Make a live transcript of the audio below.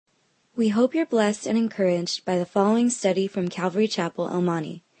We hope you're blessed and encouraged by the following study from Calvary Chapel, El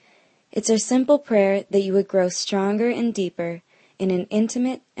Monte. It's our simple prayer that you would grow stronger and deeper in an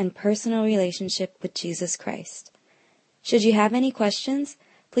intimate and personal relationship with Jesus Christ. Should you have any questions,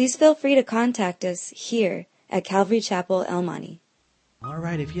 please feel free to contact us here at Calvary Chapel, El Monte. All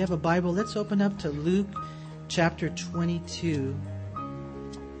right, if you have a Bible, let's open up to Luke chapter 22.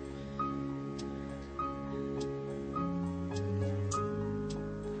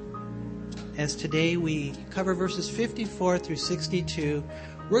 As today we cover verses 54 through 62,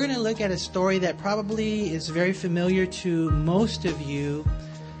 we're going to look at a story that probably is very familiar to most of you,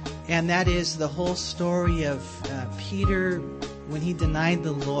 and that is the whole story of Peter when he denied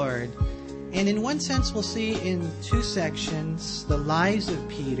the Lord. And in one sense, we'll see in two sections the lives of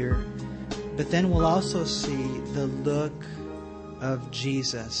Peter, but then we'll also see the look of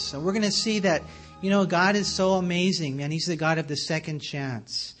Jesus. So we're going to see that, God is so amazing, man. He's the God of the second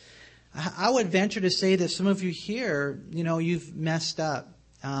chance. I would venture to say that some of you here, you've messed up.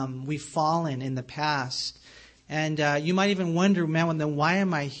 We've fallen in the past. And you might even wonder, man, then why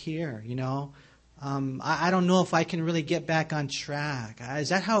am I here? I don't know if I can really get back on track. Is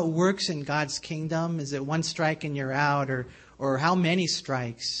that how it works in God's kingdom? Is it one strike and you're out? Or how many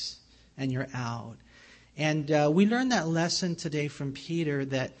strikes and you're out? And we learned that lesson today from Peter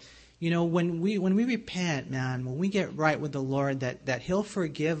that, when we repent, man, when we get right with the Lord, that He'll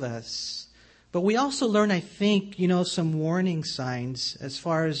forgive us. But we also learn, I think, some warning signs as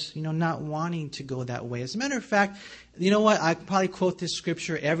far as, not wanting to go that way. As a matter of fact, you know what? I probably quote this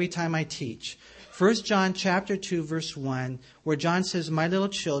scripture every time I teach. 1 John chapter 2, verse 1, where John says, "My little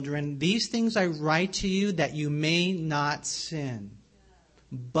children, these things I write to you that you may not sin.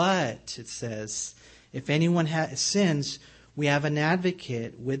 But," it says, "if anyone sins, we have an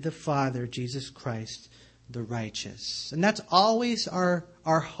advocate with the Father, Jesus Christ, the righteous." And that's always our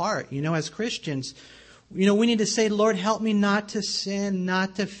heart, as Christians. We need to say, "Lord, help me not to sin,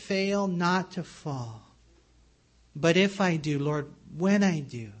 not to fail, not to fall. But if I do, Lord, when I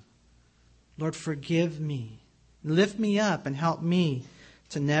do, Lord, forgive me. Lift me up and help me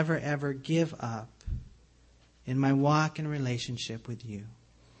to never, ever give up in my walk and relationship with you."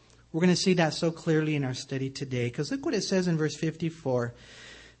 We're going to see that so clearly in our study today, because look what it says in verse 54.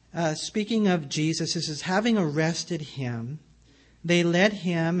 Speaking of Jesus, it says, "Having arrested him, they led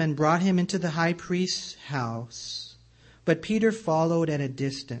him and brought him into the high priest's house. But Peter followed at a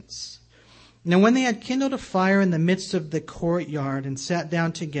distance. Now when they had kindled a fire in the midst of the courtyard and sat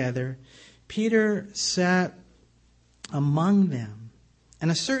down together, Peter sat among them.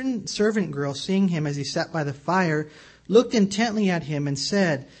 And a certain servant girl, seeing him as he sat by the fire, looked intently at him and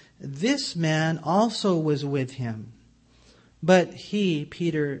said, 'This man also was with him.' But he,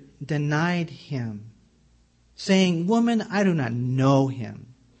 Peter, denied him, saying, 'Woman, I do not know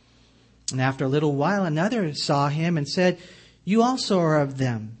him.' And after a little while, another saw him and said, 'You also are of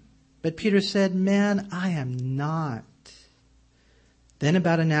them.' But Peter said, 'Man, I am not.' Then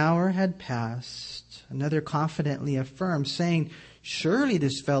about an hour had passed. Another confidently affirmed, saying, 'Surely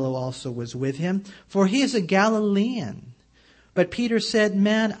this fellow also was with him, for he is a Galilean.' But Peter said,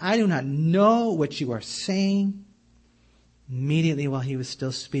 'Man, I do not know what you are saying.' Immediately while he was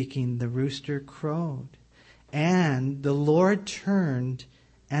still speaking, the rooster crowed. And the Lord turned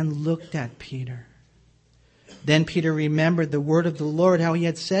and looked at Peter. Then Peter remembered the word of the Lord, how he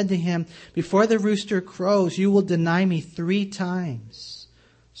had said to him, 'Before the rooster crows, you will deny me 3 times.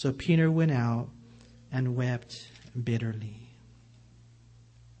 So Peter went out and wept bitterly."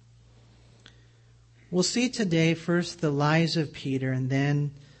 We'll see today first the lies of Peter, and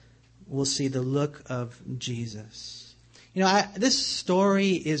then we'll see the look of Jesus. This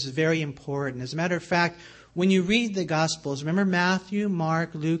story is very important. As a matter of fact, when you read the Gospels, remember Matthew,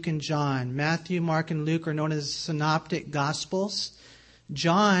 Mark, Luke, and John. Matthew, Mark, and Luke are known as synoptic Gospels.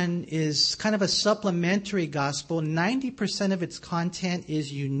 John is kind of a supplementary gospel. 90% of its content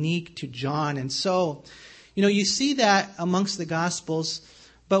is unique to John. And so, you see that amongst the Gospels.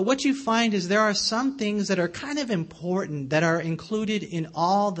 But what you find is there are some things that are kind of important that are included in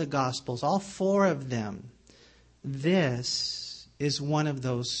all the Gospels, all 4 of them. This is one of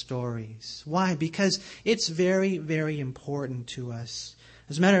those stories. Why? Because it's very, very important to us.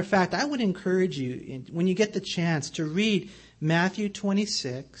 As a matter of fact, I would encourage you, when you get the chance, to read Matthew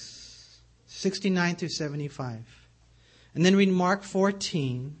 26, 69 through 75. And then read Mark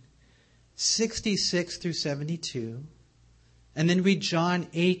 14, 66 through 72. And then read John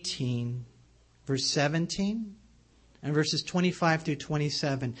 18, verse 17, and verses 25 through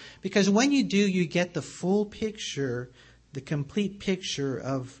 27. Because when you do, you get the full picture, the complete picture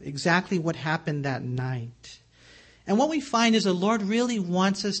of exactly what happened that night. And what we find is the Lord really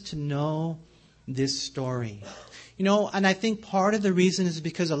wants us to know this story. And I think part of the reason is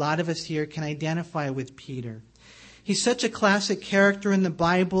because a lot of us here can identify with Peter. He's such a classic character in the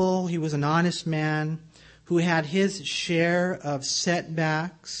Bible. He was an honest man who had his share of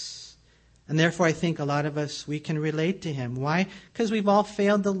setbacks. And therefore, I think a lot of us, we can relate to him. Why? Because we've all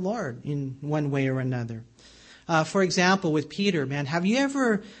failed the Lord in one way or another. For example, with Peter, man, have you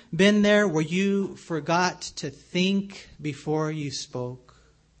ever been there where you forgot to think before you spoke?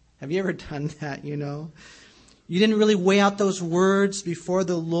 Have you ever done that, You didn't really weigh out those words before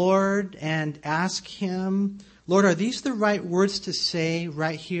the Lord and ask Him, Lord, are these the right words to say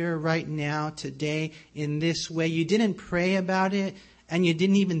right here, right now, today, in this way? You didn't pray about it, and you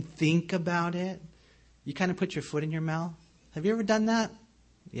didn't even think about it. You kind of put your foot in your mouth. Have you ever done that?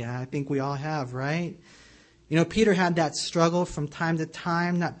 Yeah, I think we all have, right? Peter had that struggle from time to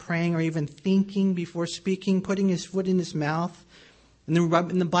time, not praying or even thinking before speaking, putting his foot in his mouth. And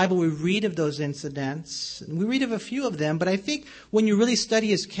in the Bible, we read of those incidents. And we read of a few of them. But I think when you really study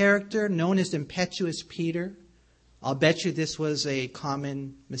his character, known as impetuous Peter, I'll bet you this was a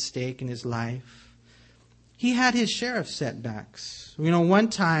common mistake in his life. He had his share of setbacks. One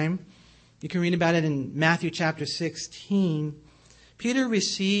time, you can read about it in Matthew chapter 16, Peter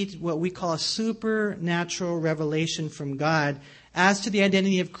received what we call a supernatural revelation from God as to the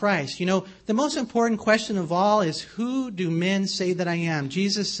identity of Christ. The most important question of all is, who do men say that I am?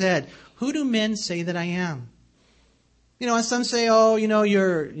 Jesus said, who do men say that I am? And some say,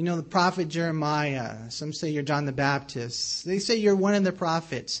 you're, the prophet Jeremiah. Some say you're John the Baptist. They say you're one of the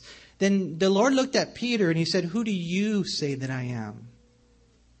prophets. Then the Lord looked at Peter and He said, who do you say that I am?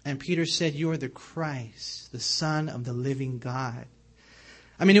 And Peter said, you are the Christ, the Son of the living God.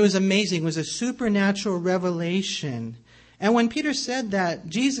 It was amazing. It was a supernatural revelation. And when Peter said that,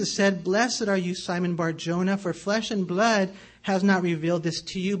 Jesus said, blessed are you, Simon Bar-Jonah, for flesh and blood has not revealed this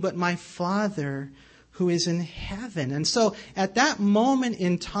to you, but my Father who is in heaven. And so at that moment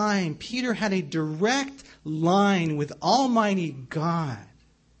in time, Peter had a direct line with Almighty God.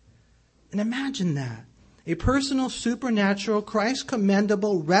 And imagine that. A personal, supernatural,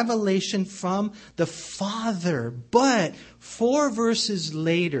 Christ-commendable revelation from the Father. But 4 verses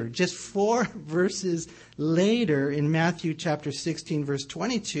later, just 4 verses later, in Matthew chapter 16, verse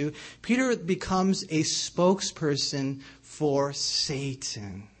 22, Peter becomes a spokesperson for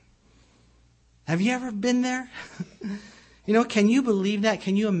Satan. Have you ever been there? Can you believe that?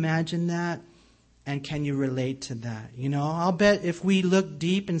 Can you imagine that? And can you relate to that? I'll bet if we look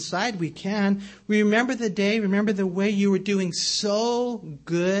deep inside, we can. Remember the day, remember the way you were doing so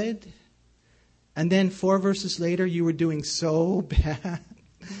good, and then 4 verses later, you were doing so bad.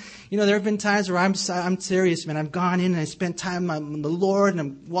 There have been times where I'm serious, man. I've gone in and I spent time on the Lord, and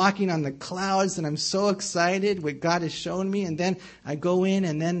I'm walking on the clouds, and I'm so excited what God has shown me. And then I go in,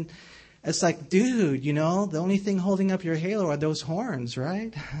 and then it's like, dude, the only thing holding up your halo are those horns,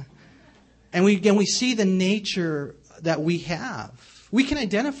 right? And we see the nature that we have. We can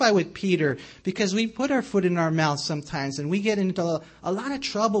identify with Peter because we put our foot in our mouth sometimes, and we get into a lot of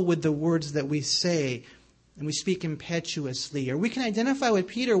trouble with the words that we say, and we speak impetuously. Or we can identify with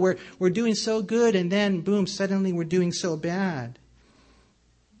Peter where we're doing so good, and then, boom, suddenly we're doing so bad.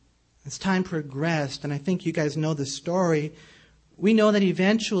 As time progressed, and I think you guys know the story, we know that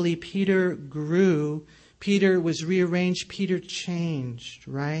eventually Peter grew, Peter was rearranged, Peter changed,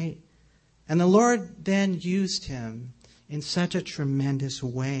 right? And the Lord then used him in such a tremendous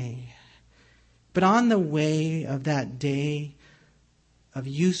way. But on the way of that day of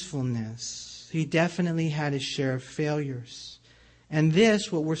usefulness, he definitely had his share of failures. And this,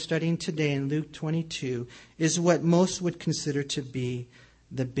 what we're studying today in Luke 22, is what most would consider to be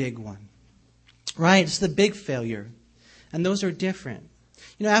the big one. Right? It's the big failure. And those are different.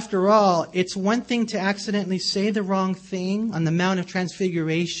 After all, it's one thing to accidentally say the wrong thing on the Mount of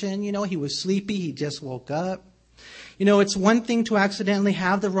Transfiguration. He was sleepy. He just woke up. It's one thing to accidentally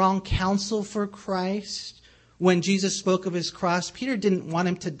have the wrong counsel for Christ. When Jesus spoke of his cross, Peter didn't want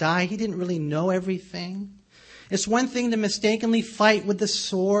him to die. He didn't really know everything. It's one thing to mistakenly fight with the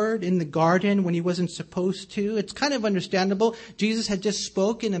sword in the garden when he wasn't supposed to. It's kind of understandable. Jesus had just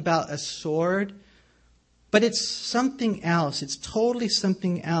spoken about a sword. But it's something else. It's totally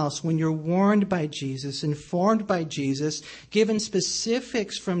something else when you're warned by Jesus, informed by Jesus, given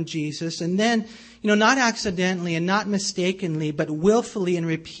specifics from Jesus, and then, not accidentally and not mistakenly, but willfully and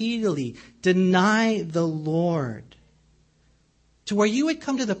repeatedly deny the Lord. To where you would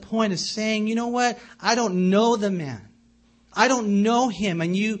come to the point of saying, you know what? I don't know the man. I don't know him.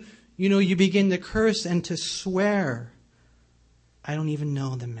 And you begin to curse and to swear. I don't even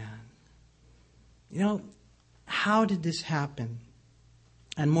know the man. how did this happen?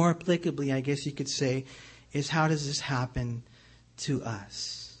 And more applicably, I guess you could say, is how does this happen to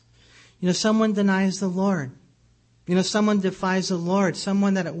us? Someone denies the Lord. Someone defies the Lord.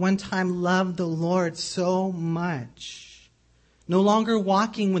 Someone that at one time loved the Lord so much. No longer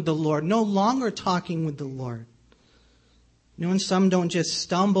walking with the Lord. No longer talking with the Lord. And some don't just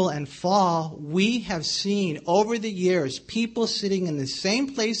stumble and fall. We have seen over the years people sitting in the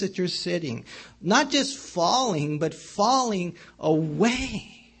same place that you're sitting, not just falling, but falling away.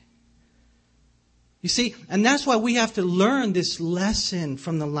 You see, and that's why we have to learn this lesson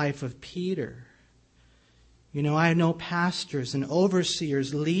from the life of Peter. I know pastors and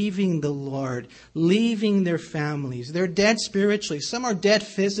overseers leaving the Lord, leaving their families. They're dead spiritually. Some are dead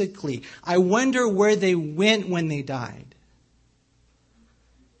physically. I wonder where they went when they died.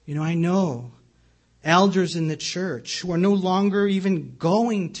 I know elders in the church who are no longer even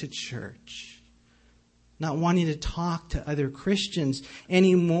going to church, not wanting to talk to other Christians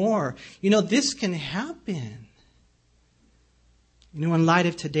anymore. This can happen. In light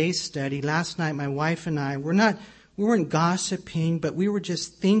of today's study, last night my wife and I, we weren't gossiping, but we were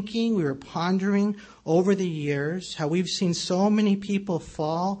just thinking, we were pondering over the years how we've seen so many people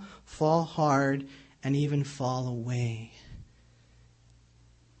fall hard, and even fall away.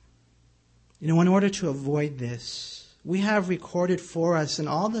 In order to avoid this, we have recorded for us in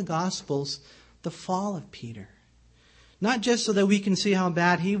all the Gospels the fall of Peter. Not just so that we can see how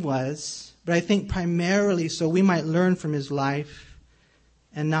bad he was, but I think primarily so we might learn from his life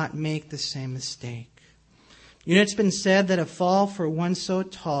and not make the same mistake. It's been said that a fall for one so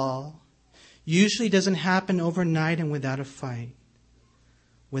tall usually doesn't happen overnight and without a fight,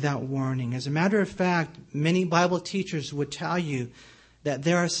 without warning. As a matter of fact, many Bible teachers would tell you that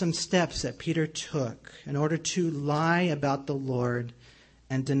there are some steps that Peter took in order to lie about the Lord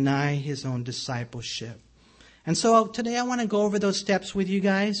and deny his own discipleship. And so today I want to go over those steps with you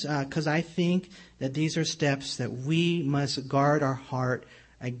guys because I think that these are steps that we must guard our heart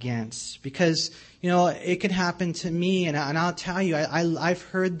against. Because, it could happen to me, and I'll tell you, I've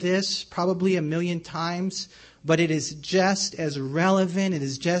heard this probably 1,000,000 times, but it is just as relevant, it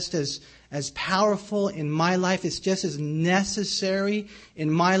is just as powerful in my life. It's just as necessary in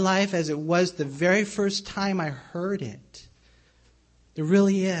my life as it was the very first time I heard it. It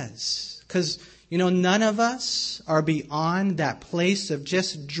really is. Because, none of us are beyond that place of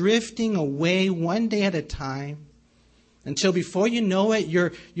just drifting away one day at a time until before you know it,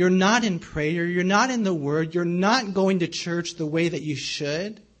 you're not in prayer, you're not in the Word, you're not going to church the way that you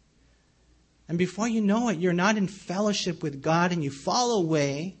should. And before you know it, you're not in fellowship with God and you fall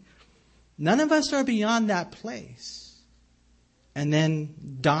away. None of us are beyond that place. And then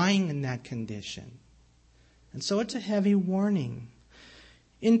dying in that condition. And so it's a heavy warning.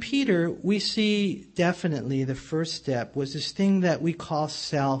 In Peter, we see definitely the first step was this thing that we call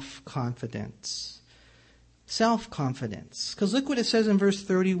self-confidence. Self-confidence. Because look what it says in verse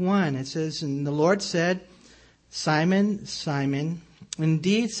 31. It says, "And the Lord said, Simon, Simon,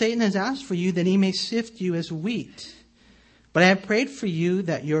 indeed Satan has asked for you that he may sift you as wheat. But I have prayed for you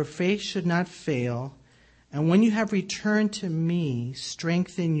that your faith should not fail, and when you have returned to me,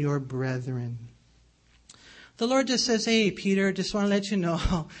 strengthen your brethren." The Lord just says, "Hey, Peter, just want to let you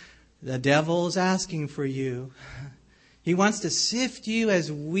know, the devil is asking for you. He wants to sift you as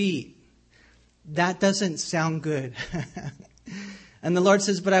wheat." That doesn't sound good. And the Lord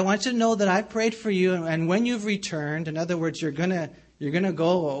says, "But I want you to know that I prayed for you, and when you've returned," in other words, you're gonna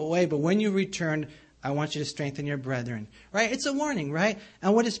go away, but when you return, I want you to strengthen your brethren. Right? It's a warning, right?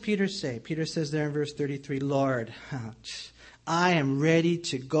 And what does Peter say? Peter says there in verse 33, "Lord, I am ready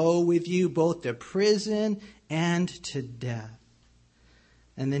to go with you both to prison and to death."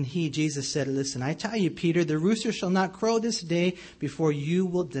 And then Jesus said, "Listen, I tell you, Peter, the rooster shall not crow this day before you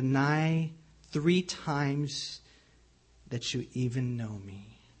will deny 3 times that you even know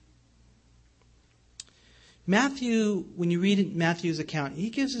me." Matthew, when you read Matthew's account, he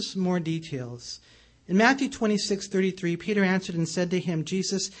gives us more details. In Matthew 26:33, Peter answered and said to him,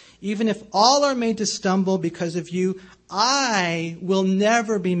 "Jesus, even if all are made to stumble because of you, I will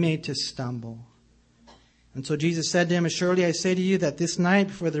never be made to stumble." And so Jesus said to him, "Surely I say to you that this night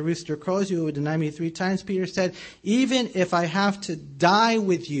before the rooster crows, you will deny me 3 times. Peter said, "Even if I have to die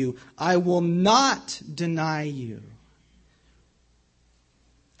with you, I will not deny you."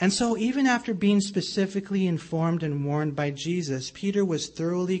 And so even after being specifically informed and warned by Jesus, Peter was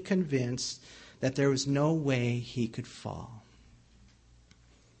thoroughly convinced that there was no way he could fall.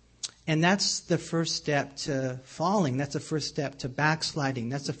 And that's the first step to falling. That's the first step to backsliding.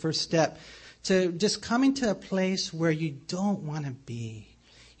 That's the first step to just coming to a place where you don't want to be.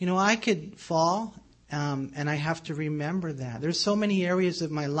 I could fall And I have to remember that. There's so many areas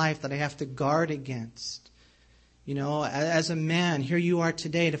of my life that I have to guard against. You know, as a man, here you are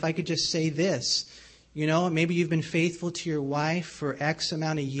today. And if I could just say this, you know, maybe you've been faithful to your wife for X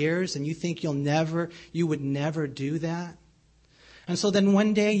amount of years and you think you would never do that. And so then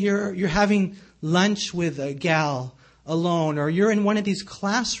one day you're having lunch with a gal alone, or you're in one of these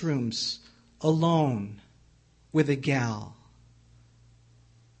classrooms alone with a gal.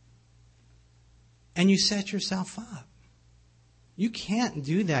 And you set yourself up. You can't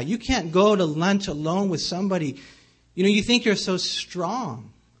do that. You can't go to lunch alone with somebody. You know, you think you're so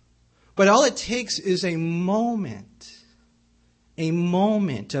strong. But all it takes is a moment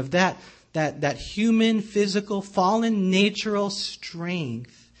of that human, physical, fallen, natural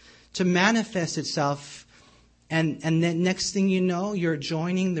strength to manifest itself. And then next thing you know, you're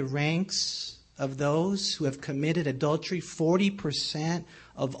joining the ranks of those who have committed adultery. 40%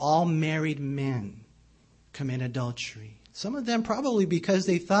 of all married men commit adultery. Some of them probably because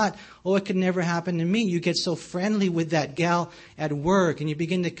they thought, oh, it could never happen to me. You get so friendly with that gal at work and you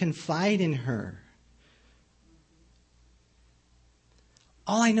begin to confide in her.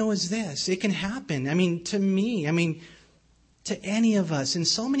 All I know is this. It can happen. I mean, to me, to any of us in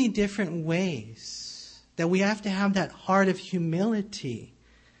so many different ways that we have to have that heart of humility.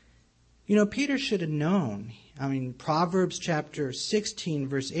 You know, Peter should have known. Proverbs chapter 16,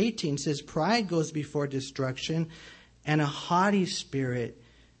 verse 18 says, pride goes before destruction and a haughty spirit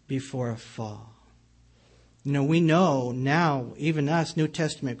before a fall. You know, we know now, even us New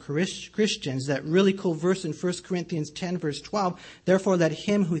Testament Christians, that really cool verse in 1 Corinthians 10, verse 12, therefore let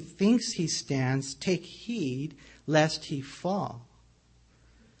him who thinks he stands take heed lest he fall.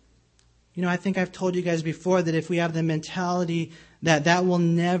 You know, I think I've told you guys before that if we have the mentality that will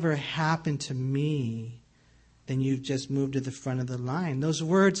never happen to me, then you've just moved to the front of the line. Those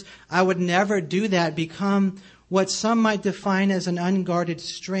words, I would never do that, become what some might define as an unguarded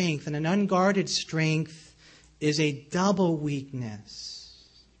strength. And an unguarded strength is a double weakness,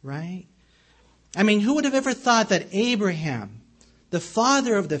 right? Who would have ever thought that Abraham, the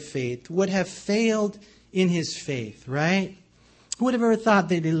father of the faith, would have failed in his faith, right? Who would have ever thought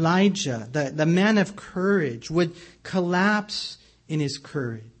that Elijah, the man of courage, would collapse in his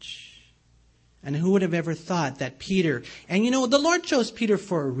courage? And who would have ever thought that Peter, and you know, the Lord chose Peter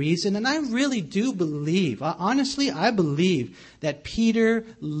for a reason, and I really do believe, honestly, I believe that Peter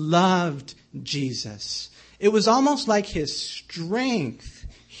loved Jesus. It was almost like his strength.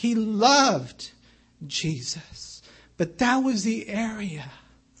 He loved Jesus. But that was the area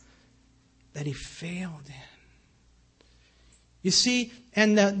that he failed in. You see,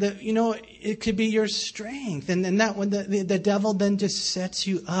 and it could be your strength, and then that one, the devil then just sets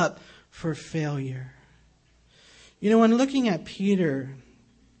you up for failure. You know, when looking at Peter,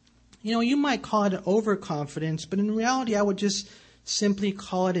 you know, you might call it overconfidence, but in reality, I would just simply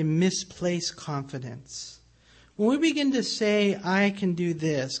call it a misplaced confidence. When we begin to say, I can do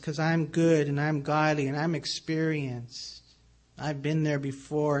this because I'm good and I'm godly and I'm experienced, I've been there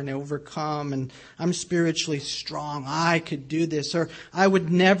before and overcome and I'm spiritually strong, I could do this, or I would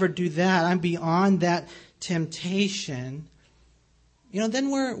never do that, I'm beyond that temptation, you know,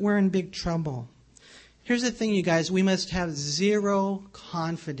 then we're in big trouble. Here's the thing, you guys. We must have zero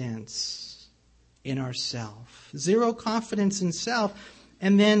confidence in ourselves. Zero confidence in self.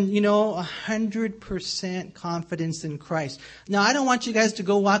 And then, 100% confidence in Christ. Now, I don't want you guys to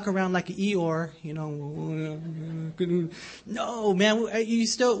go walk around like Eeyore, No, man,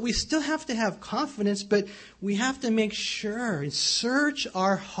 we still have to have confidence, but we have to make sure, search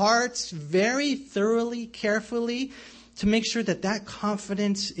our hearts very thoroughly, carefully, to make sure that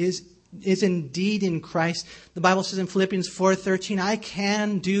confidence is indeed in Christ. The Bible says in Philippians 4:13, I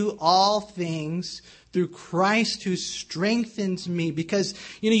can do all things through Christ who strengthens me. Because,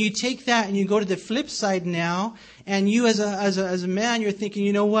 you take that and you go to the flip side now, and you as a man, you're thinking,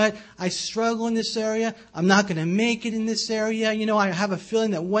 you know what? I struggle in this area. I'm not going to make it in this area. I have a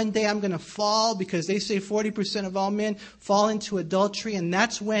feeling that one day I'm going to fall, because they say 40% of all men fall into adultery. And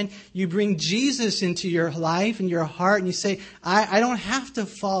that's when you bring Jesus into your life and your heart, and you say, I don't have to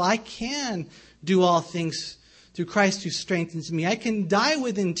fall. I can do all things through Christ who strengthens me. I can die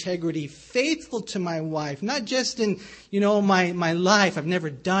with integrity, faithful to my wife, not just in, my life. I've never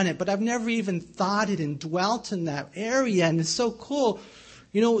done it, but I've never even thought it and dwelt in that area. And it's so cool,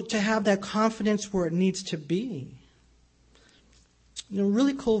 to have that confidence where it needs to be.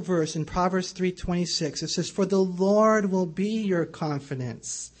 Really cool verse in Proverbs 3:26. It says, for the Lord will be your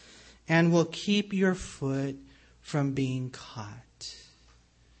confidence and will keep your foot from being caught.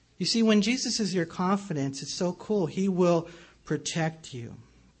 You see, when Jesus is your confidence, it's so cool. He will protect you.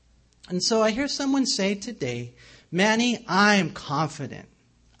 And so I hear someone say today, Manny, I'm confident.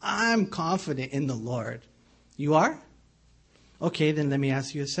 I'm confident in the Lord. You are? Okay, then let me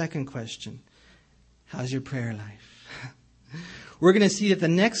ask you a second question. How's your prayer life? We're going to see that the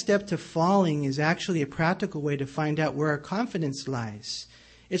next step to falling is actually a practical way to find out where our confidence lies.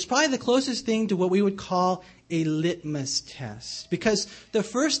 It's probably the closest thing to what we would call a litmus test. Because the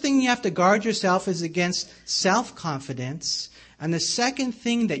first thing you have to guard yourself is against self-confidence. And the second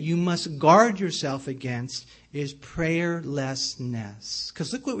thing that you must guard yourself against is prayerlessness.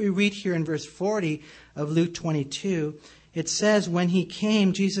 Because look what we read here in verse 40 of Luke 22. It says, when he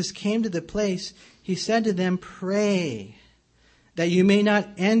came, Jesus came to the place, he said to them, pray that you may not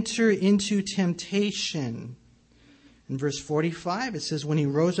enter into temptation. In verse 45, it says, when he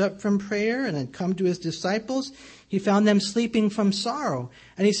rose up from prayer and had come to his disciples, he found them sleeping from sorrow.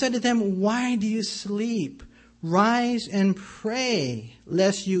 And he said to them, why do you sleep? Rise and pray,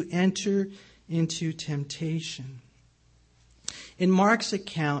 lest you enter into temptation. In Mark's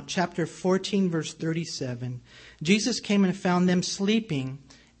account, chapter 14, verse 37, Jesus came and found them sleeping.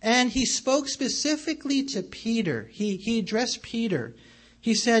 And he spoke specifically to Peter. He addressed Peter.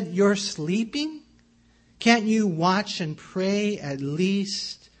 He said, you're sleeping? Can't you watch and pray at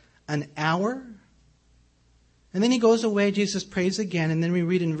least an hour? And then he goes away, Jesus prays again, and then we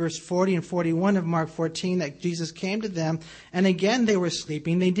read in verse 40 and 41 of Mark 14 that Jesus came to them, and again they were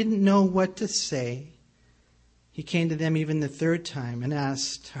sleeping. They didn't know what to say. He came to them even the third time and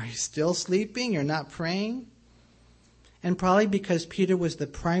asked, are you still sleeping? You're not praying? And probably because Peter was the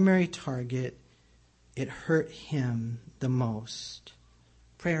primary target, it hurt him the most.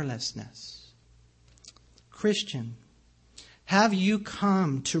 Prayerlessness. Christian, have you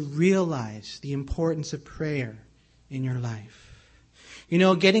come to realize the importance of prayer in your life? You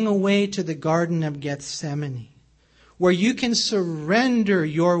know, getting away to the Garden of Gethsemane, where you can surrender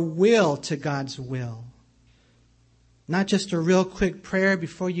your will to God's will. Not just a real quick prayer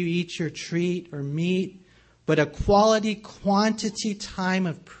before you eat your treat or meat, but a quality, quantity time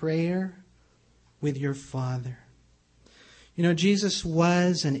of prayer with your Father. You know, Jesus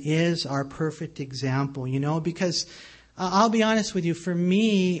was and is our perfect example, you know, because I'll be honest with you, for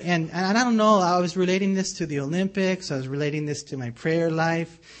me, and I don't know, I was relating this to the Olympics, I was relating this to my prayer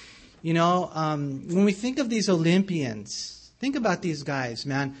life. You know, when we think of these Olympians, think about these guys,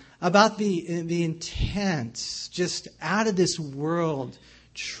 man, about the intense, just out of this world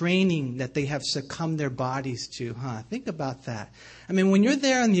training that they have succumbed their bodies to, huh? Think about that. I mean, when you're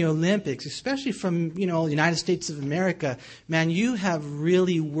there in the Olympics, especially from, you know, the United States of America, man, you have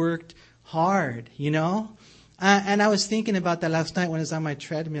really worked hard, you know? And I was thinking about that last night when I was on my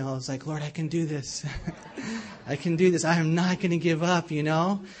treadmill. I was like, Lord, I can do this. I can do this. I am not going to give up, you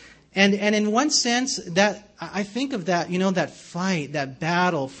know? And in one sense, that I think of that, you know, that fight, that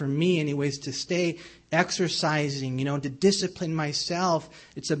battle for me anyways, to stay exercising, you know, to discipline myself.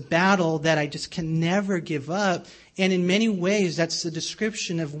 It's a battle that I just can never give up. And in many ways, that's the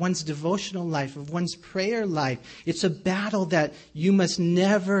description of one's devotional life, of one's prayer life. It's a battle that you must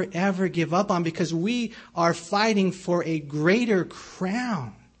never, ever give up on, because we are fighting for a greater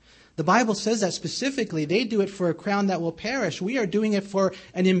crown. The Bible says that specifically. They do it for a crown that will perish. We are doing it for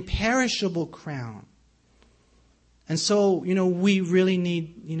an imperishable crown. And so, you know, we really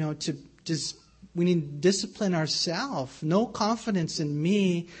need, you know, we need to discipline ourselves. No confidence in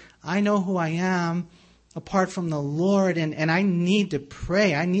me. I know who I am apart from the Lord, and I need to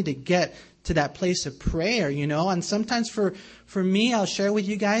pray. I need to get to that place of prayer, you know. And sometimes for me, I'll share with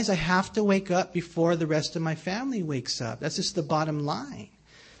you guys, I have to wake up before the rest of my family wakes up. That's just the bottom line.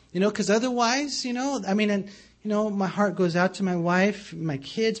 You know, because otherwise, you know, I mean, and, you know, my heart goes out to my wife, my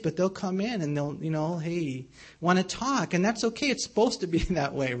kids, but they'll come in and they'll, you know, hey, want to talk. And that's okay. It's supposed to be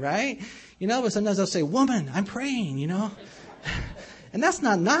that way, right? You know, but sometimes they'll say, woman, I'm praying, you know. And that's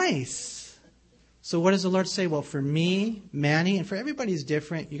not nice. So what does the Lord say? Well, for me, Manny, and for everybody is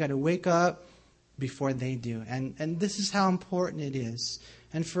different. You got to wake up before they do. And this is how important it is.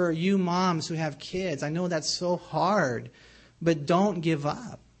 And for you moms who have kids, I know that's so hard, but don't give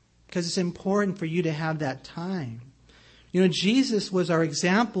up. Because it's important for you to have that time. You know, Jesus was our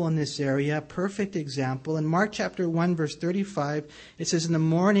example in this area, a perfect example. In Mark chapter 1, verse 35, it says, in the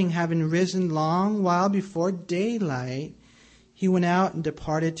morning, having risen long while before daylight, he went out and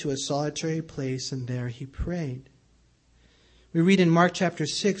departed to a solitary place, and there he prayed. We read in Mark chapter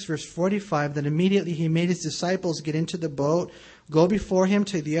 6, verse 45, that immediately he made his disciples get into the boat, go before him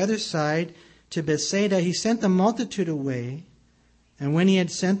to the other side, to Bethsaida. He sent the multitude away. And when he had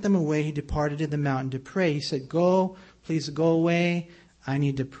sent them away, he departed to the mountain to pray. He said, go, please go away. I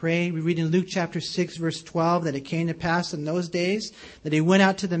need to pray. We read in Luke chapter 6, verse 12, that it came to pass in those days that he went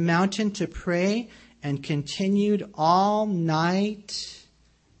out to the mountain to pray and continued all night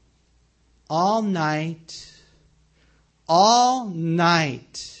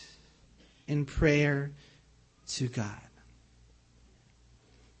in prayer to God.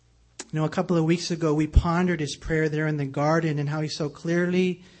 You know, a couple of weeks ago, we pondered his prayer there in the garden and how he so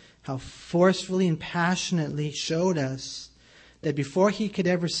clearly, how forcefully and passionately showed us that before he could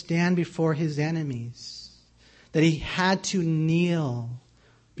ever stand before his enemies, that he had to kneel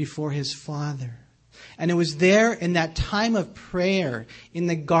before his Father. And it was there in that time of prayer, in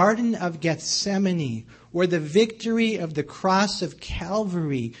the Garden of Gethsemane, where the victory of the cross of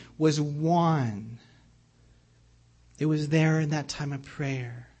Calvary was won. It was there in that time of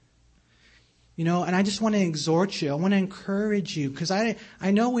prayer. You know, and I just want to exhort you. I want to encourage you, because I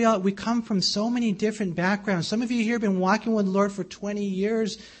know we come from so many different backgrounds. Some of you here have been walking with the Lord for 20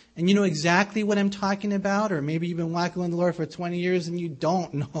 years, and you know exactly what I'm talking about. Or maybe you've been walking with the Lord for 20 years and you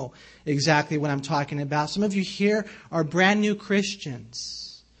don't know exactly what I'm talking about. Some of you here are brand new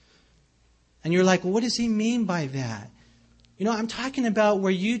Christians. And you're like, well, what does he mean by that? You know, I'm talking about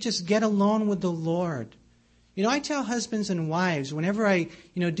where you just get alone with the Lord. You know, I tell husbands and wives, whenever I,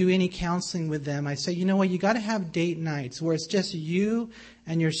 do any counseling with them, I say, you know what, you got to have date nights where it's just you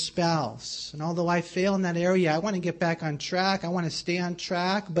and your spouse. And although I fail in that area, I want to get back on track. I want to stay on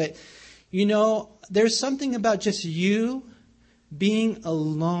track. But, there's something about just you being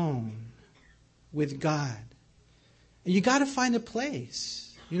alone with God. And you got to find a place.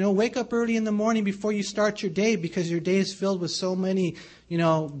 Wake up early in the morning before you start your day, because your day is filled with so many,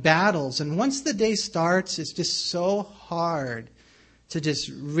 battles. And once the day starts, it's just so hard to just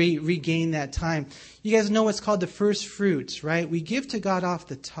regain that time. You guys know what's called the first fruits, right? We give to God off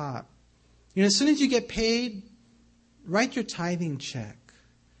the top. As soon as you get paid, write your tithing check.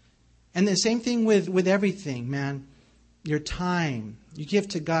 And the same thing with everything, man. Your time. You give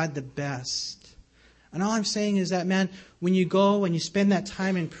to God the best. And all I'm saying is that, man, when you go and you spend that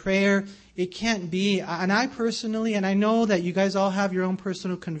time in prayer, it can't be, and I personally, and I know that you guys all have your own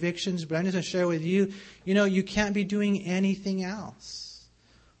personal convictions, but I'm just going to share with you, you can't be doing anything else.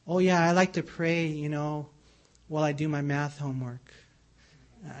 Oh yeah, I like to pray, while I do my math homework.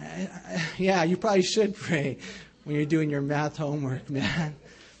 Yeah, you probably should pray when you're doing your math homework, man.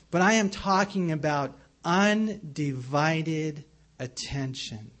 But I am talking about undivided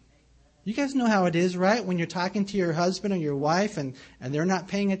attention. You guys know how it is, right? When you're talking to your husband or your wife and they're not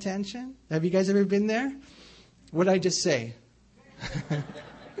paying attention. Have you guys ever been there? What did I just say?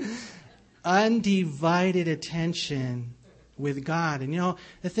 Undivided attention with God. And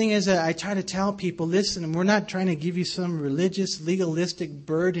the thing is that I try to tell people, listen, we're not trying to give you some religious, legalistic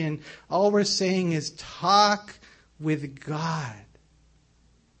burden. All we're saying is talk with God.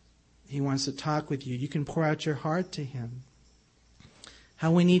 He wants to talk with you. You can pour out your heart to Him.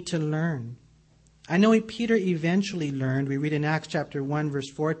 How we need to learn. I know Peter eventually learned. We read in Acts chapter 1, verse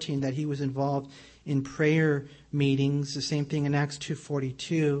 14, that he was involved in prayer meetings. The same thing in Acts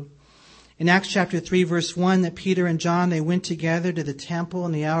 2:42. In Acts chapter 3, verse 1, that Peter and John, they went together to the temple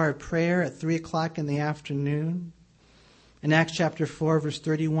in the hour of prayer at 3 o'clock in the afternoon. In Acts chapter 4, verse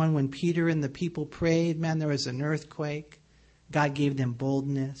 31, when Peter and the people prayed, man, there was an earthquake. God gave them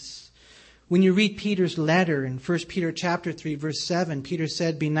boldness. When you read Peter's letter in 1 Peter chapter 3, verse 7, Peter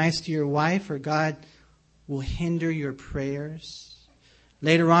said, be nice to your wife or God will hinder your prayers.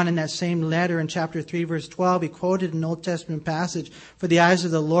 Later on in that same letter in chapter 3, verse 12, he quoted an Old Testament passage, for the eyes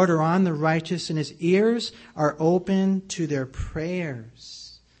of the Lord are on the righteous and His ears are open to their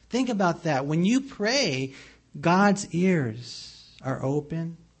prayers. Think about that. When you pray, God's ears are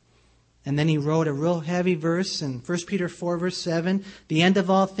open. And then he wrote a real heavy verse in 1 Peter 4, verse 7. The end of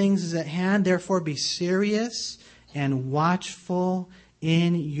all things is at hand. Therefore be serious and watchful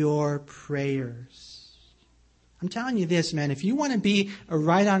in your prayers. I'm telling you this, man. If you want to be a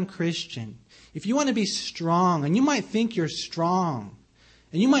right-on Christian, if you want to be strong, and you might think you're strong,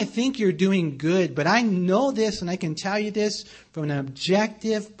 and you might think you're doing good, but I know this, and I can tell you this from an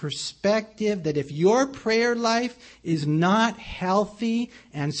objective perspective, that if your prayer life is not healthy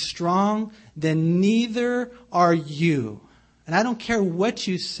and strong, then neither are you. And I don't care what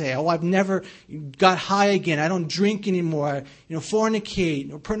you say. Oh, I've never got high again. I don't drink anymore.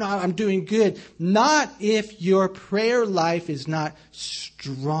 Fornicate. I'm doing good. Not if your prayer life is not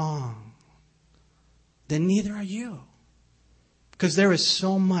strong. Then neither are you. Because there is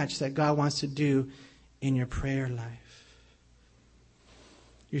so much that God wants to do in your prayer life.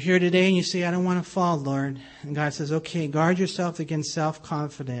 You're here today and you say, I don't want to fall, Lord. And God says, okay, guard yourself against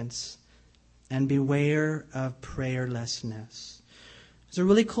self-confidence and beware of prayerlessness. There's a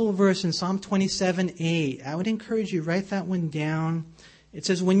really cool verse in Psalm 27:8. I would encourage you, write that one down. It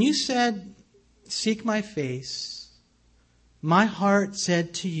says, when you said, seek my face, my heart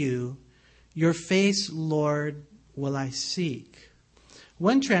said to you, your face, Lord, will I seek.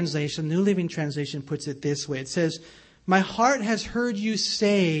 One translation, New Living Translation, puts it this way. It says, my heart has heard you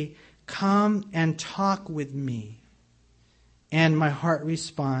say, come and talk with me. And my heart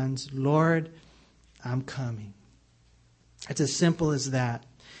responds, Lord, I'm coming. It's as simple as that.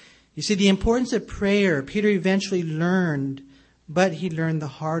 You see, the importance of prayer, Peter eventually learned, but he learned the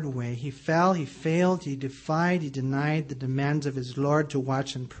hard way. He fell, he failed, he defied, he denied the demands of his Lord to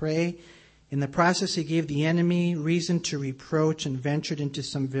watch and pray. In the process, he gave the enemy reason to reproach and ventured into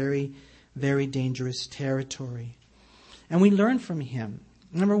some very, very dangerous territory. And we learn from him.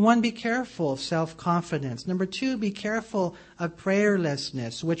 Number one, be careful of self-confidence. Number two, be careful of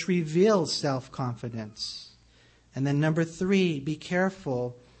prayerlessness, which reveals self-confidence. And then number three, be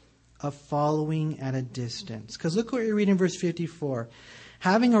careful of following at a distance. Because look what we read in verse 54.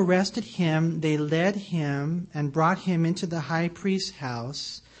 Having arrested him, they led him and brought him into the high priest's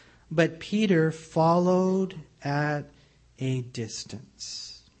house, but Peter followed at a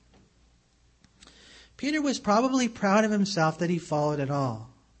distance. Peter was probably proud of himself that he followed at all.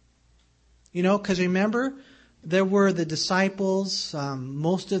 You know, because remember, there were the disciples,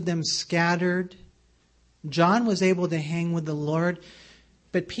 most of them scattered. John was able to hang with the Lord.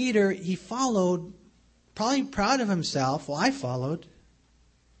 But Peter, he followed, probably proud of himself. Well, I followed.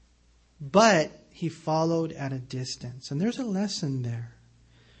 But he followed at a distance. And there's a lesson there.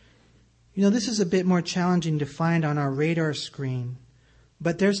 You know, this is a bit more challenging to find on our radar screen.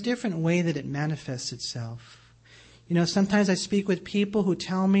 But there's different way that it manifests itself. You know, sometimes I speak with people who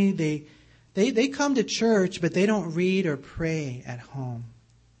tell me they come to church, but they don't read or pray at home.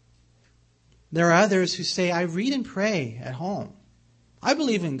 There are others who say, I read and pray at home. I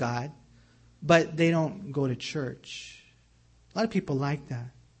believe in God, but they don't go to church. A lot of people like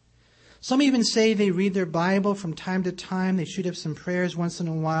that. Some even say they read their Bible from time to time. They shoot up some prayers once in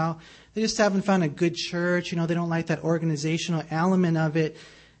a while. They just haven't found a good church. You know, they don't like that organizational element of it.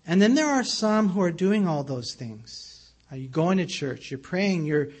 And then there are some who are doing all those things. You're going to church, you're praying,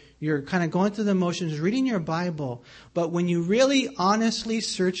 you're kind of going through the motions, reading your Bible. But when you really honestly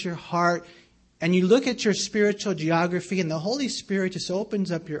search your heart and you look at your spiritual geography and the Holy Spirit just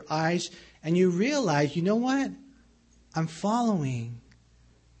opens up your eyes and you realize, you know what? I'm following,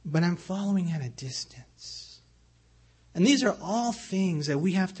 but I'm following at a distance. And these are all things that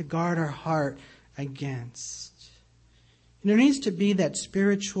we have to guard our heart against. And there needs to be that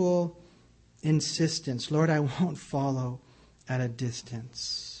spiritual insistence. Lord, I won't follow at a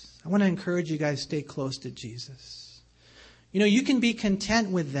distance. I want to encourage you guys, stay close to Jesus. You know, you can be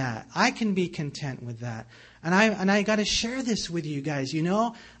content with that. I can be content with that. And I got to share this with you guys, you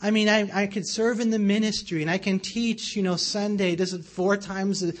know. I mean, I could serve in the ministry and I can teach, you know, Sunday. Does it 4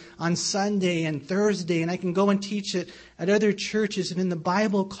 times on Sunday and Thursday. And I can go and teach it at other churches and in the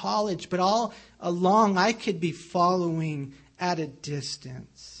Bible college. But all along, I could be following at a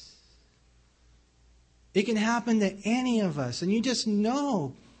distance. It can happen to any of us. And you just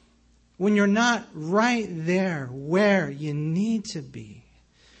know when you're not right there where you need to be.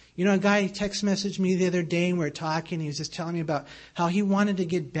 You know, a guy text messaged me the other day and we were talking. He was just telling me about how he wanted to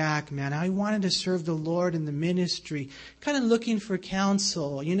get back, man. How he wanted to serve the Lord in the ministry. Kind of looking for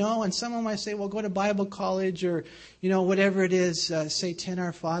counsel, you know. And someone might say, well, go to Bible college or, you know, whatever it is. Say 10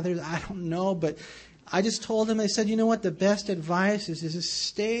 Our Fathers. I don't know. But I just told him, I said, you know what? The best advice is to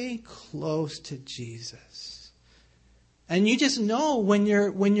stay close to Jesus. And you just know when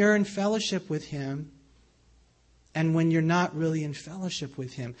you're in fellowship with Him. And when you're not really in fellowship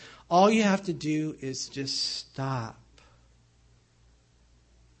with Him, all you have to do is just stop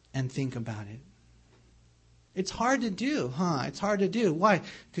and think about it. It's hard to do, huh? It's hard to do. Why?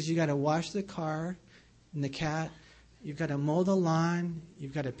 Because you got to wash the car and the cat. You've got to mow the lawn.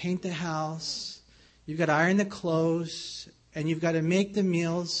 You've got to paint the house. You've got to iron the clothes. And you've got to make the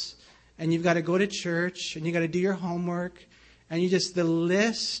meals. And you've got to go to church. And you've got to do your homework. And the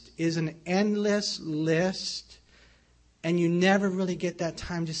list is an endless list. And you never really get that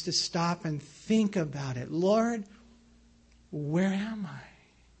time just to stop and think about it. Lord, where am I?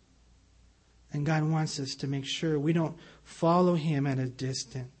 And God wants us to make sure we don't follow Him at a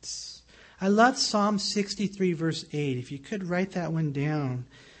distance. I love Psalm 63 verse 8. If you could write that one down.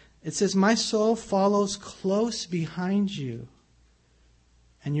 It says, my soul follows close behind you,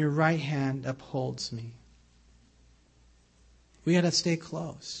 and your right hand upholds me. We got to stay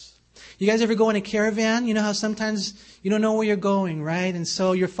close. You guys ever go in a caravan? You know how sometimes you don't know where you're going, right? And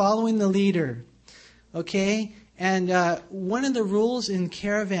so you're following the leader, okay? And one of the rules in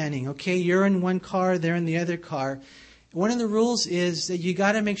caravanning, okay, you're in one car, they're in the other car. One of the rules is that you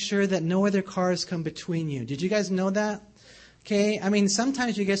got to make sure that no other cars come between you. Did you guys know that? Okay, I mean,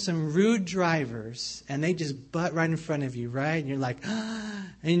 sometimes you get some rude drivers and they just butt right in front of you, right? And you're like,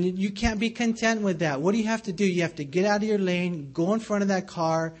 and you can't be content with that. What do you have to do? You have to get out of your lane, go in front of that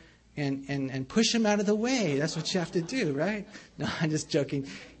car, and push them out of the way. That's what you have to do, right? No, I'm just joking.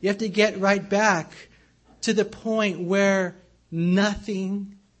 You have to get right back to the point where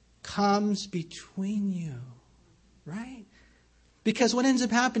nothing comes between you, right? Because what ends up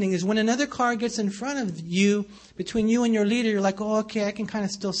happening is when another car gets in front of you, between you and your leader, you're like, oh, okay, I can kind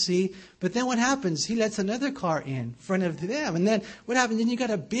of still see. But then what happens? He lets another car in front of them. And then what happens? Then you got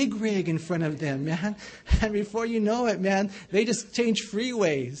a big rig in front of them, man. And before you know it, man, they just change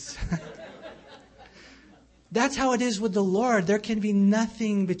freeways. That's how it is with the Lord. There can be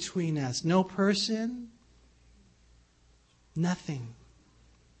nothing between us. No person, nothing.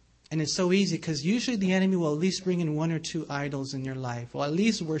 And it's so easy because usually the enemy will at least bring in one or two idols in your life. Well, at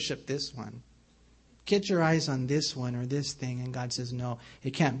least worship this one. Get your eyes on this one or this thing. And God says, no,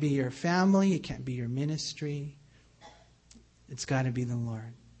 it can't be your family. It can't be your ministry. It's got to be the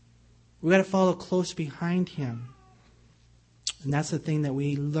Lord. We've got to follow close behind Him. And that's the thing that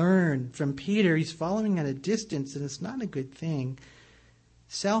we learn from Peter. He's following at a distance, and it's not a good thing.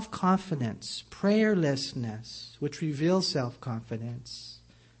 Self-confidence, prayerlessness, which reveals self-confidence.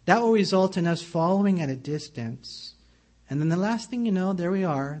 That will result in us following at a distance. And then the last thing you know, there we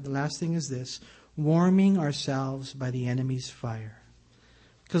are. The last thing is this: warming ourselves by the enemy's fire.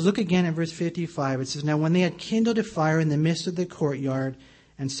 Because look again at verse 55. It says, now when they had kindled a fire in the midst of the courtyard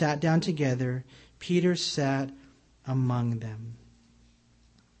and sat down together, Peter sat among them.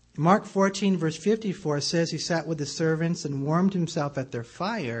 Mark 14 verse 54 says he sat with the servants and warmed himself at their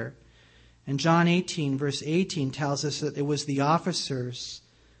fire. And John 18 verse 18 tells us that it was the officers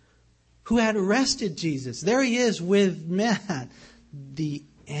who had arrested Jesus. There he is with, man, the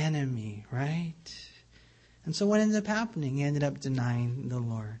enemy, right? And so what ended up happening? He ended up denying the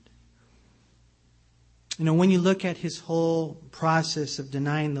Lord. You know, when you look at his whole process of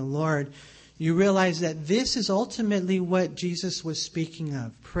denying the Lord, you realize that this is ultimately what Jesus was speaking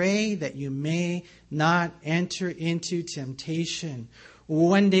of. Pray that you may not enter into temptation.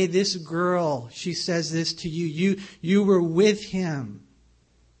 One day this girl, she says this to you. You were with him.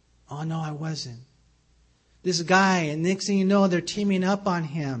 Oh, no, I wasn't. This guy, and next thing you know, they're teaming up on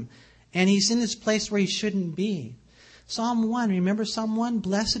him. And he's in this place where he shouldn't be. Psalm 1, remember Psalm 1?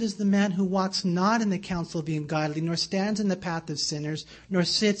 Blessed is the man who walks not in the counsel of the ungodly, nor stands in the path of sinners, nor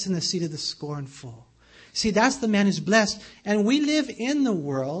sits in the seat of the scornful. See, that's the man who's blessed. And we live in the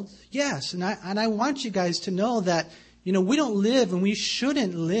world, yes. And I want you guys to know that, you know, we don't live and we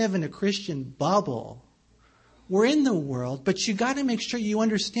shouldn't live in a Christian bubble. We're in the world, but you got to make sure you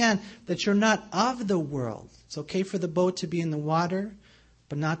understand that you're not of the world. It's okay for the boat to be in the water,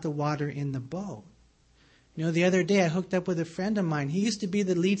 but not the water in the boat. You know, the other day I hooked up with a friend of mine. He used to be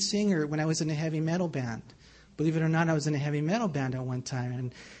the lead singer when I was in a heavy metal band. Believe it or not, I was in a heavy metal band at one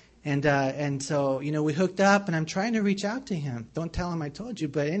time. And so, you know, we hooked up and I'm trying to reach out to him. Don't tell him I told you,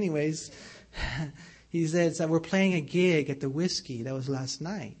 but anyways, he says that we're playing a gig at the Whiskey. That was last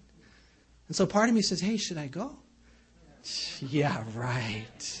night. And so part of me says, hey, should I go? Yeah,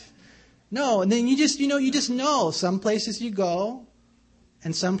 right. No, and then you just know some places you go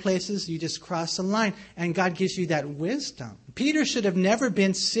and some places you just cross the line. And God gives you that wisdom. Peter should have never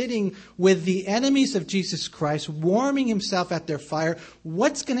been sitting with the enemies of Jesus Christ, warming himself at their fire.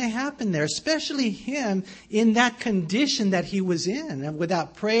 What's going to happen there? Especially him in that condition that he was in. And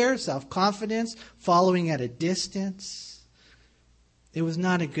without prayer, self-confidence, following at a distance. It was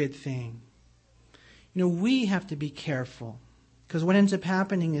not a good thing. You know, we have to be careful. Because what ends up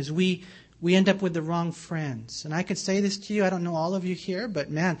happening is we end up with the wrong friends. And I could say this to you, I don't know all of you here, but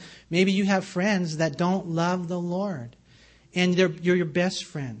man, maybe you have friends that don't love the Lord. And you're your best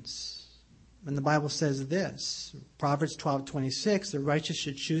friends. And the Bible says this, Proverbs 12:26, the righteous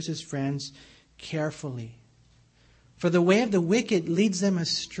should choose his friends carefully. For the way of the wicked leads them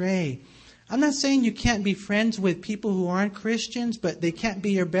astray. I'm not saying you can't be friends with people who aren't Christians, but they can't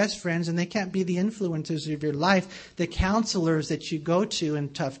be your best friends and they can't be the influencers of your life, the counselors that you go to in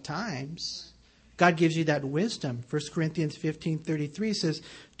tough times. God gives you that wisdom. 1 Corinthians 15:33 says,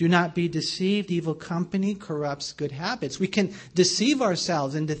 do not be deceived. Evil company corrupts good habits. We can deceive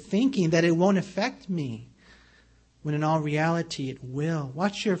ourselves into thinking that it won't affect me, when in all reality it will.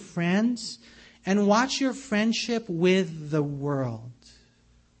 Watch your friends and watch your friendship with the world.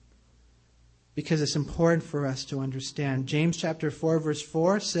 Because it's important for us to understand. James chapter 4 verse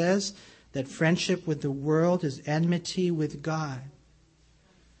 4 says that friendship with the world is enmity with God.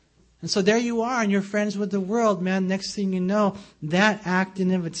 And so there you are, and you're friends with the world, man. Next thing you know, that act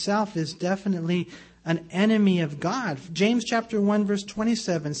in of itself is definitely an enemy of God. James chapter 1 verse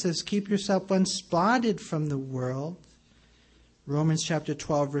 27 says, keep yourself unspotted from the world. Romans chapter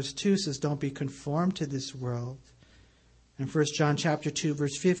 12 verse 2 says, don't be conformed to this world. And 1 John chapter 2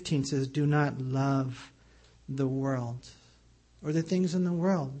 verse 15 says, do not love the world or the things in the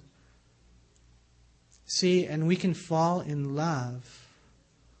world. See, and we can fall in love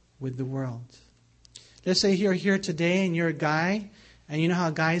with the world. Let's say you're here today and you're a guy, and you know how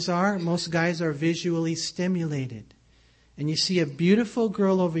guys are? Most guys are visually stimulated. And you see a beautiful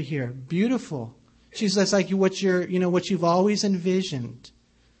girl over here, beautiful. She's just like what you've always envisioned.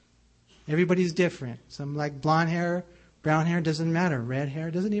 Everybody's different. Some like blonde hair, brown hair, doesn't matter. Red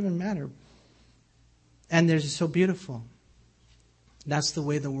hair, doesn't even matter. And they're just so beautiful. That's the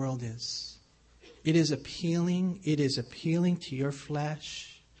way the world is. It is appealing. It is appealing to your flesh.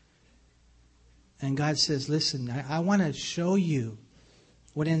 And God says, listen, I want to show you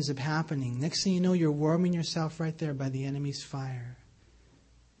what ends up happening. Next thing you know, you're warming yourself right there by the enemy's fire.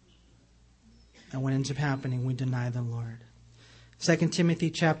 And what ends up happening, we deny the Lord. 2 Timothy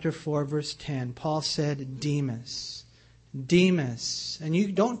chapter 4, verse 10, Paul said, Demas. Demas. And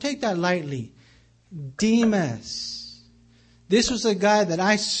you don't take that lightly. Demas. This was a guy that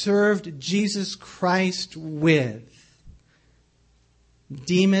I served Jesus Christ with.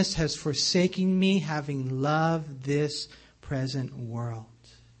 Demas has forsaken me, having loved this present world.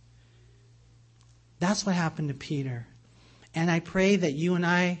 That's what happened to Peter. And I pray that you and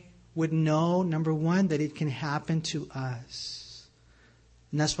I would know, number one, that it can happen to us.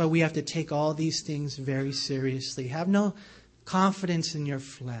 And that's why we have to take all these things very seriously. Have no confidence in your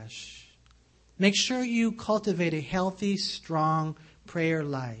flesh. Make sure you cultivate a healthy, strong prayer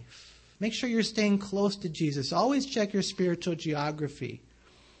life. Make sure you're staying close to Jesus. Always check your spiritual geography.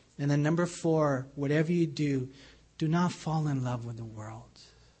 And then number 4, whatever you do not fall in love with the world.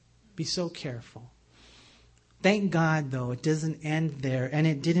 Be so careful. Thank God, though, it doesn't end there. And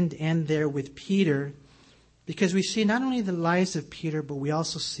it didn't end there with Peter, because we see not only the lives of Peter, but we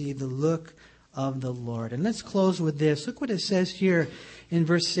also see the look of the Lord. And let's close with this. Look what it says here in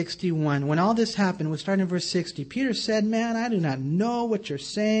verse 61. When all this happened, we'll start in verse 60. Peter said, man, I do not know what you're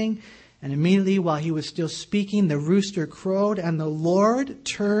saying. And immediately while he was still speaking, the rooster crowed, and the Lord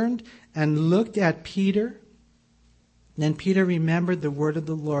turned and looked at Peter. Then Peter remembered the word of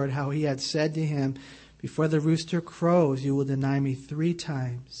the Lord, how he had said to him, before the rooster crows, you will deny me 3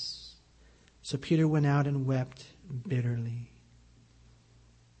 times. So Peter went out and wept bitterly.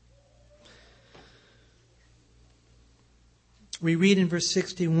 We read in verse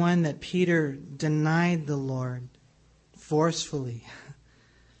 61 that Peter denied the Lord forcefully.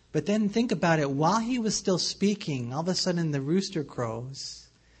 But then think about it. While he was still speaking, all of a sudden the rooster crows.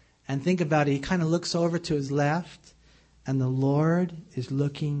 And think about it. He kind of looks over to his left, and the Lord is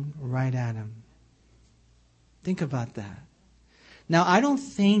looking right at him. Think about that. Now, I don't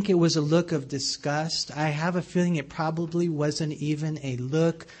think it was a look of disgust. I have a feeling it probably wasn't even a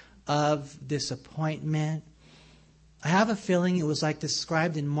look of disappointment. I have a feeling it was like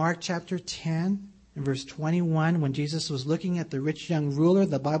described in Mark chapter 10. In verse 21, when Jesus was looking at the rich young ruler,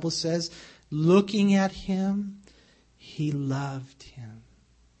 the Bible says, looking at him, he loved him.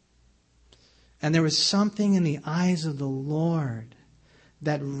 And there was something in the eyes of the Lord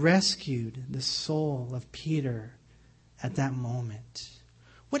that rescued the soul of Peter at that moment.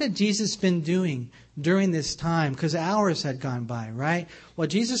 What had Jesus been doing during this time? Because hours had gone by, right? Well,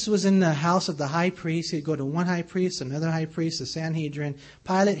 Jesus was in the house of the high priest. He'd go to one high priest, another high priest, the Sanhedrin,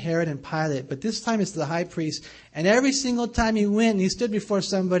 Pilate, Herod, and Pilate. But this time it's the high priest. And every single time he went and he stood before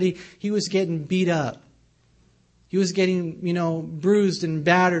somebody, he was getting beat up. He was getting, bruised and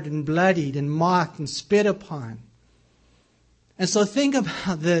battered and bloodied and mocked and spit upon. And so think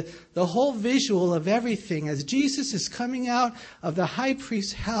about the whole visual of everything. As Jesus is coming out of the high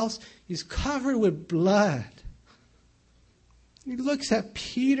priest's house, he's covered with blood. He looks at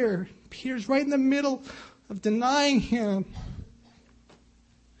Peter. Peter's right in the middle of denying him.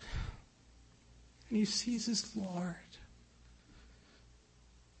 And he sees his Lord.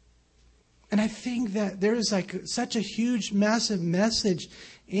 And I think that there is such a huge, massive message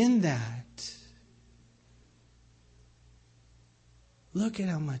in that. Look at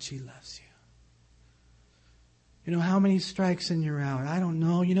how much he loves you. How many strikes and you're out? I don't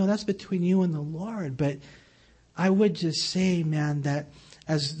know. That's between you and the Lord. But I would just say, man, that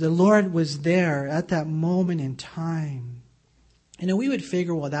as the Lord was there at that moment in time, we would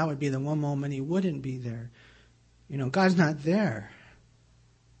figure, well, that would be the one moment he wouldn't be there. God's not there.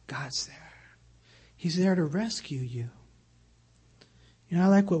 God's there. He's there to rescue you. You know, I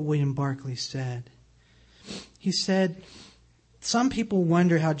like what William Barclay said. He said, some people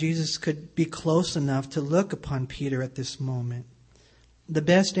wonder how Jesus could be close enough to look upon Peter at this moment. The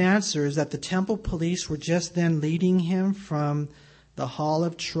best answer is that the temple police were just then leading him from the hall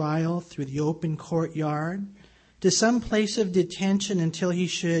of trial through the open courtyard to some place of detention until he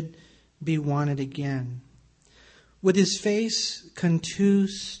should be wanted again. With his face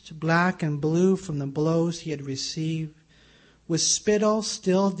contused, black and blue from the blows he had received, with spittle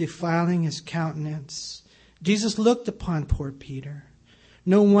still defiling his countenance, Jesus looked upon poor Peter.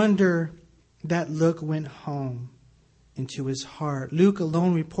 No wonder that look went home into his heart. Luke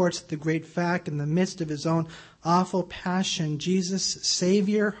alone reports the great fact, in the midst of his own awful passion, Jesus'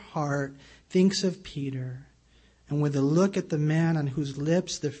 Savior heart thinks of Peter, and with a look at the man on whose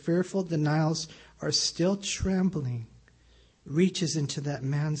lips the fearful denials are still trembling, reaches into that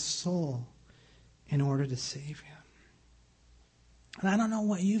man's soul in order to save him. And I don't know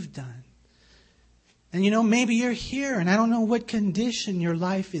what you've done. And you know, maybe you're here and I don't know what condition your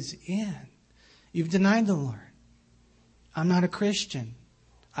life is in. You've denied the Lord. I'm not a Christian.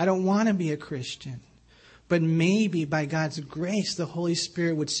 I don't want to be a Christian. But maybe by God's grace, the Holy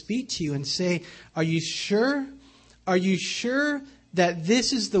Spirit would speak to you and say, are you sure? Are you sure that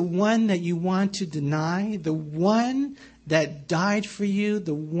this is the one that you want to deny? The one that died for you?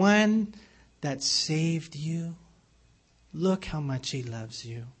 The one that saved you? Look how much He loves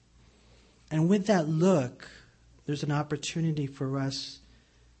you. And with that look, there's an opportunity for us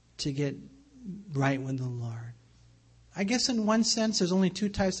to get right with the Lord. I guess in one sense, there's only two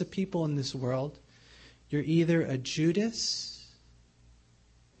types of people in this world. You're either a Judas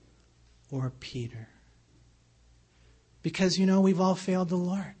or a Peter. Because, you know, we've all failed the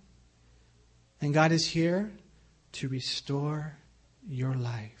Lord. And God is here to restore your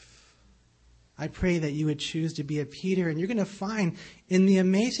life. I pray that you would choose to be a Peter, and you're going to find in the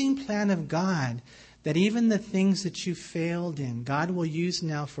amazing plan of God that even the things that you failed in, God will use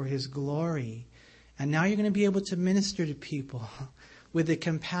now for His glory. And now you're going to be able to minister to people with the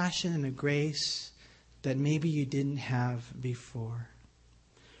compassion and the grace that maybe you didn't have before.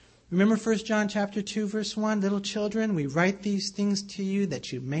 Remember 1 John chapter 2, verse 1, little children, we write these things to you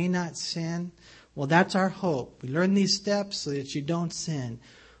that you may not sin. Well, that's our hope. We learn these steps so that you don't sin.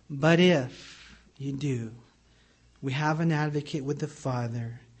 But if you do, we have an advocate with the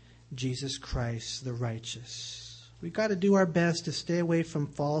Father, Jesus Christ, the righteous. We've got to do our best to stay away from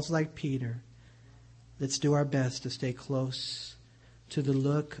falls like Peter. Let's do our best to stay close to the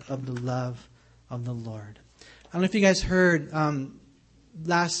look of the love of the Lord. I don't know if you guys heard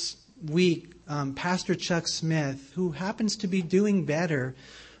last week, Pastor Chuck Smith, who happens to be doing better,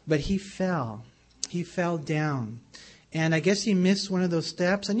 but he fell. He fell down. And I guess he missed one of those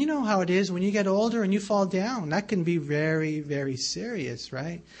steps. And you know how it is when you get older and you fall down. That can be very, very serious,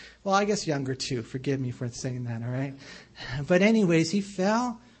 right? Well, I guess younger too. Forgive me for saying that, all right? But anyways, he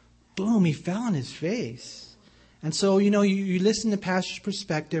fell. Boom, he fell on his face. And so, you know, you listen to Pastor's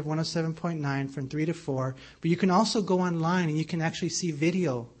Perspective, 107.9 from 3 to 4. But you can also go online and you can actually see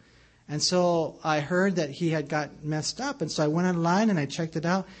video. And so I heard that he had got messed up. And so I went online and I checked it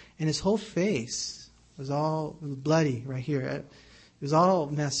out. And his whole face was all bloody right here. It was all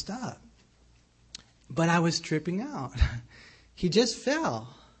messed up. But I was tripping out. He just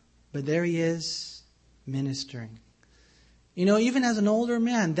fell. But there he is ministering. You know, even as an older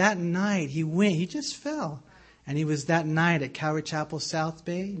man, that night he just fell. And he was that night at Calvary Chapel South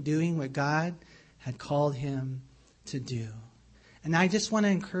Bay doing what God had called him to do. And I just want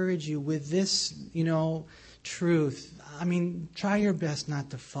to encourage you with this, you know, truth. I mean, try your best not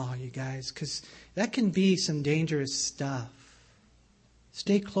to fall, you guys, because that can be some dangerous stuff.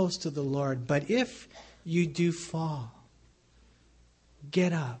 Stay close to the Lord. But if you do fall,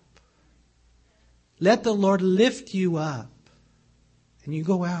 get up. Let the Lord lift you up. And you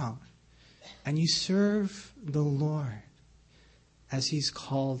go out and you serve the Lord as He's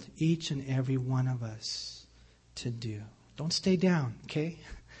called each and every one of us to do. Don't stay down, okay?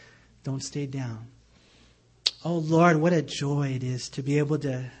 Don't stay down. Oh, Lord, what a joy it is to be able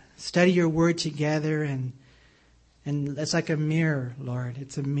to study your word together. And it's like a mirror, Lord.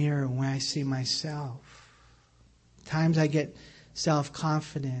 It's a mirror when I see myself. Times I get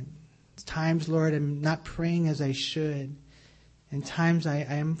self-confident. Times, Lord, I'm not praying as I should. And times I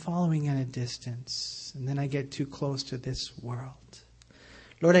am following at a distance. And then I get too close to this world.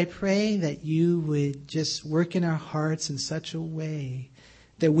 Lord, I pray that you would just work in our hearts in such a way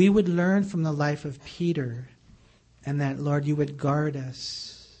that we would learn from the life of Peter. And that, Lord, you would guard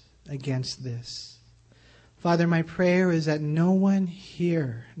us against this. Father, my prayer is that no one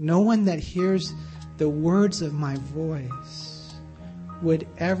that hears the words of my voice would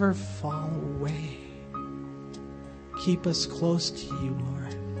ever fall away. Keep us close to you,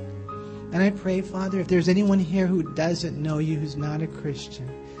 Lord. And I pray, Father, if there's anyone here who doesn't know you, who's not a Christian,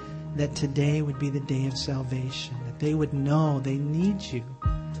 that today would be the day of salvation, that they would know they need you.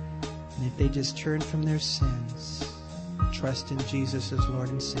 And if they just turn from their sins, trust in Jesus as Lord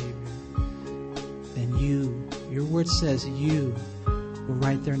and Savior, then your word says you will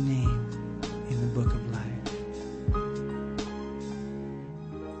write their name in the book of life.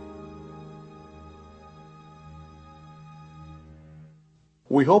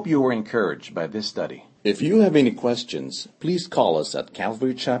 We hope you were encouraged by this study. If you have any questions, please call us at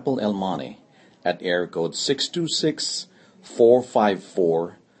Calvary Chapel El Monte at area code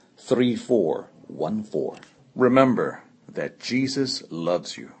 626-454-3414. Remember that Jesus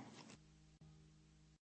loves you.